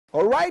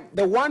All right,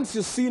 the ones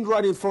you've seen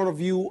right in front of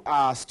you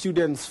are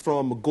students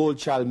from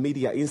Goldchild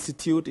Media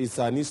Institute. It's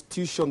an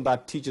institution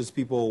that teaches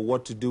people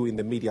what to do in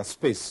the media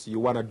space.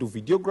 You want to do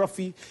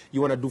videography,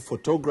 you want to do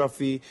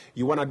photography,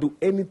 you want to do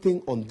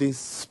anything on this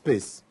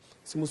space.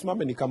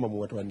 Simusimame ni kama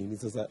mwatu wa nini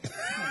sasa.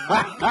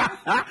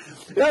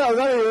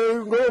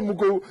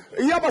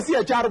 Hapa si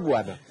HR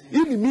bwana.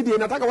 Hii ni media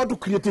inataka watu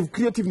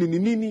creative ni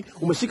nini?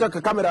 Umeshika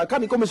kamera,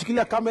 kama iko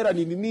umeshikilia kamera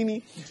ni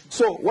nini?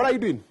 So, what are you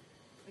doing?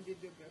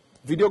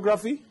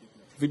 Videography?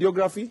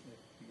 Videography,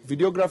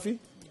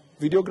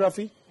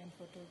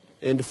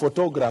 and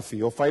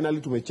photography. Or finally,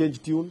 to may change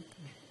tune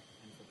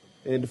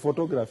and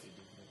photography,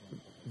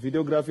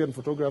 videography and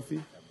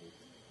photography.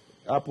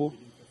 Apple.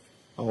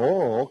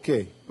 Oh,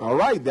 okay. All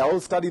right. They're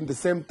all studying the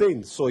same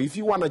thing. So if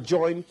you want to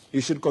join,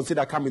 you should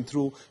consider coming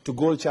through to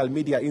Goldchild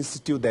Media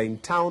Institute. They're in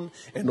town.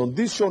 And on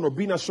this show,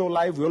 Obinna Show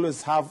Live, we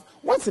always have,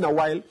 once in a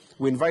while,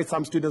 we invite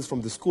some students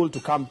from the school to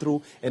come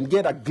through and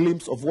get a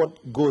glimpse of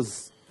what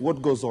goes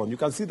on. You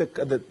can see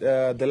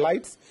the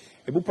lights.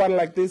 A book panel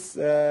like this,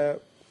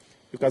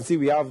 you can see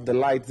we have the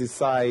lights this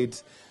side.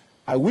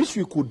 I wish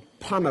we could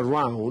pan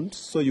around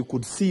so you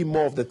could see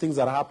more of the things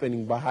that are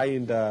happening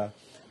behind the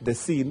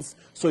scenes.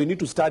 So you need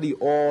to study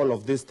all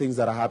of these things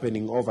that are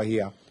happening over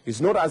here.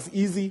 It's not as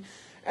easy,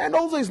 and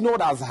also it's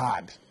not as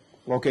hard.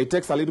 Okay, it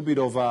takes a little bit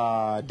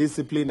of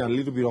discipline and a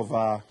little bit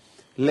of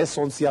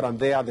lessons here and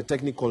there, the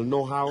technical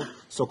know-how.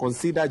 So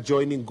consider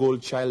joining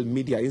Goldchild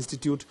Media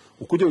Institute.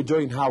 Ukuje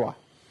join hawa.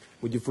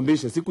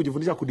 Ujifundishe, si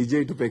kujifundisha ku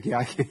DJ tu peke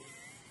yake.